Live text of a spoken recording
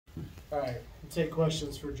All right, we'll take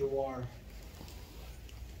questions for Jawar.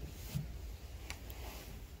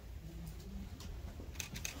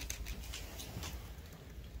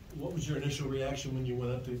 What was your initial reaction when you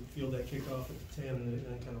went up to field that kickoff at the 10 and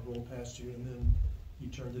it kind of rolled past you, and then you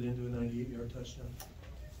turned it into a 98-yard touchdown?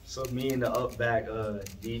 So me and the up back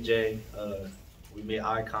DJ, we made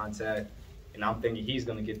eye contact, and I'm thinking he's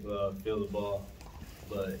gonna get the field the ball,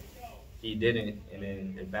 but he didn't, and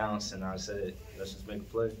then it bounced, and I said, let's just make a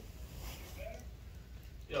play.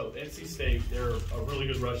 Yo, NC State, they're a really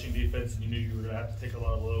good rushing defense, and you knew you were going to have to take a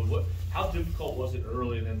lot of load. How difficult was it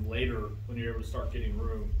early, and then later when you were able to start getting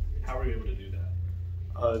room? How were you able to do that?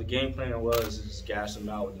 The game plan was to just gas them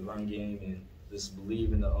out with the run game and just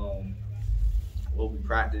believe in the what we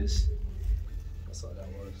practice. That's all that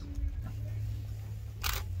was.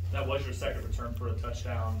 That was your second return for a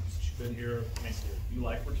touchdown since you've been here. I mean, you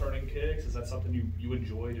like returning kicks? Is that something you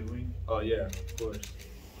enjoy doing? Oh yeah, of course.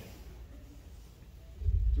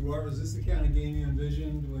 Jawar, was this the kind of game you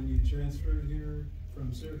envisioned when you transferred here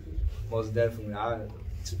from Syracuse? Most definitely.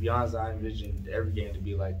 To be honest, I envisioned every game to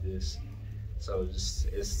be like this. So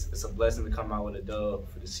it's a blessing to come out with a dub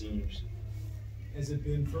for the seniors. Has it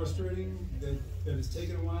been frustrating that it's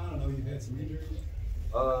taken a while? I know you've had some injuries.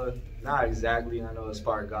 Not exactly. I know it's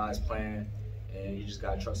part of God's plan, and you just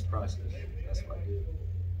gotta trust the process. That's what I did.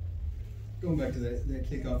 Going back to that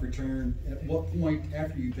kickoff return, at what point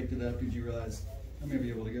after you picked it up did you realize I'm gonna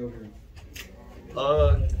be able to go here?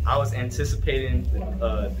 I was anticipating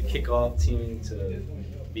the kickoff team to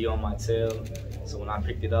be on my tail. So when I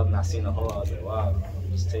picked it up and I seen the hole, I was like, wow,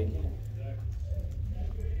 just take it.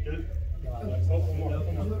 I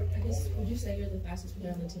guess, would you say you're the fastest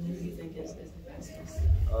player on the team? Who do you think is the fastest?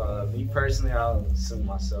 Me personally, I'll assume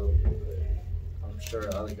myself. But I'm sure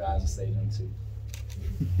other guys will say them too.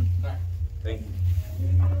 Thank you.